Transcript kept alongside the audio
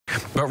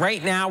But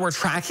right now we're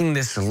tracking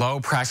this low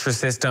pressure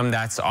system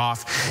that's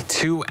off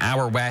to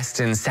our west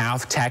and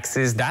south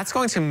Texas. That's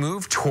going to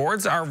move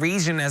towards our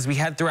region as we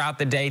head throughout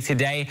the day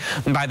today.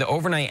 And by the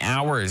overnight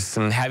hours,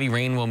 some heavy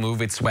rain will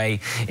move its way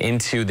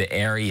into the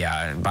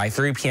area. By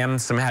 3 p.m.,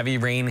 some heavy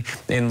rain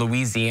in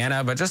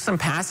Louisiana, but just some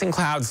passing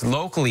clouds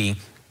locally.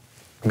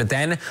 But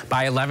then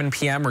by 11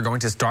 p.m., we're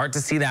going to start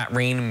to see that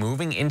rain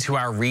moving into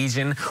our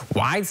region.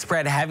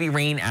 Widespread heavy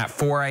rain at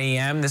 4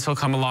 a.m. This will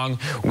come along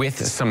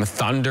with some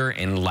thunder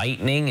and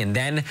lightning. And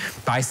then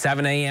by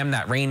 7 a.m.,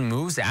 that rain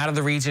moves out of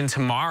the region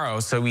tomorrow.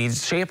 So we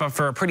shape up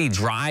for a pretty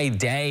dry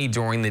day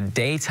during the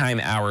daytime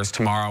hours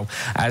tomorrow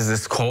as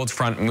this cold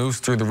front moves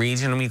through the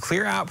region. And we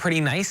clear out pretty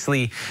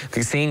nicely,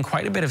 seeing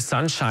quite a bit of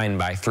sunshine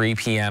by 3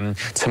 p.m.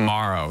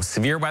 tomorrow.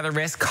 Severe weather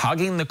risk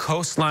hugging the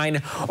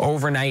coastline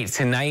overnight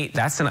tonight.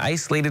 That's an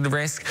isolated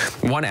risk,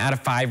 1 out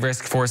of 5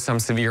 risk for some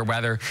severe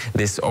weather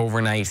this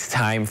overnight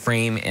time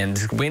frame, and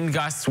wind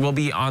gusts will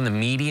be on the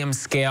medium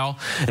scale.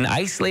 An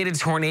isolated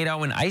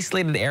tornado and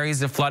isolated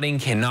areas of flooding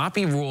cannot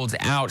be ruled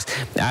out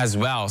as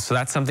well. So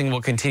that's something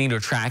we'll continue to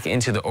track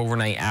into the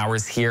overnight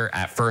hours here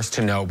at First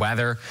to Know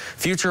Weather.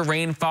 Future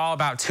rainfall,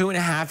 about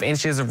 2.5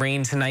 inches of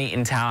rain tonight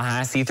in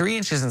Tallahassee, 3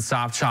 inches in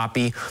Soft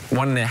Choppy,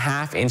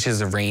 1.5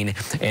 inches of rain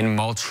in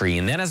Moultrie.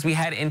 And then as we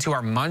head into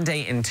our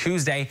Monday and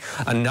Tuesday,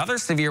 another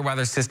severe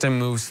weather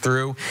system moves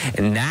through,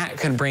 and that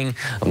could bring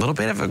a little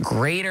bit of a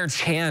greater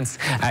chance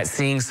at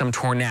seeing some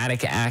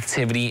tornadic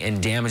activity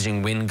and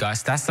damaging wind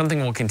gusts. That's something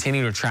we'll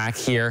continue to track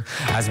here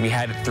as we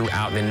head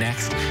throughout the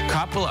next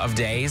couple of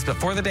days. But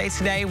for the day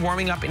today,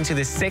 warming up into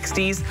the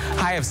 60s,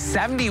 high of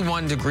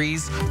 71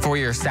 degrees for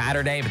your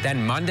Saturday. But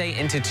then Monday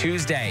into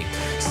Tuesday,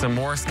 some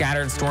more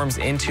scattered storms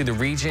into the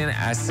region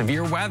as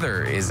severe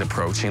weather is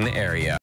approaching the area.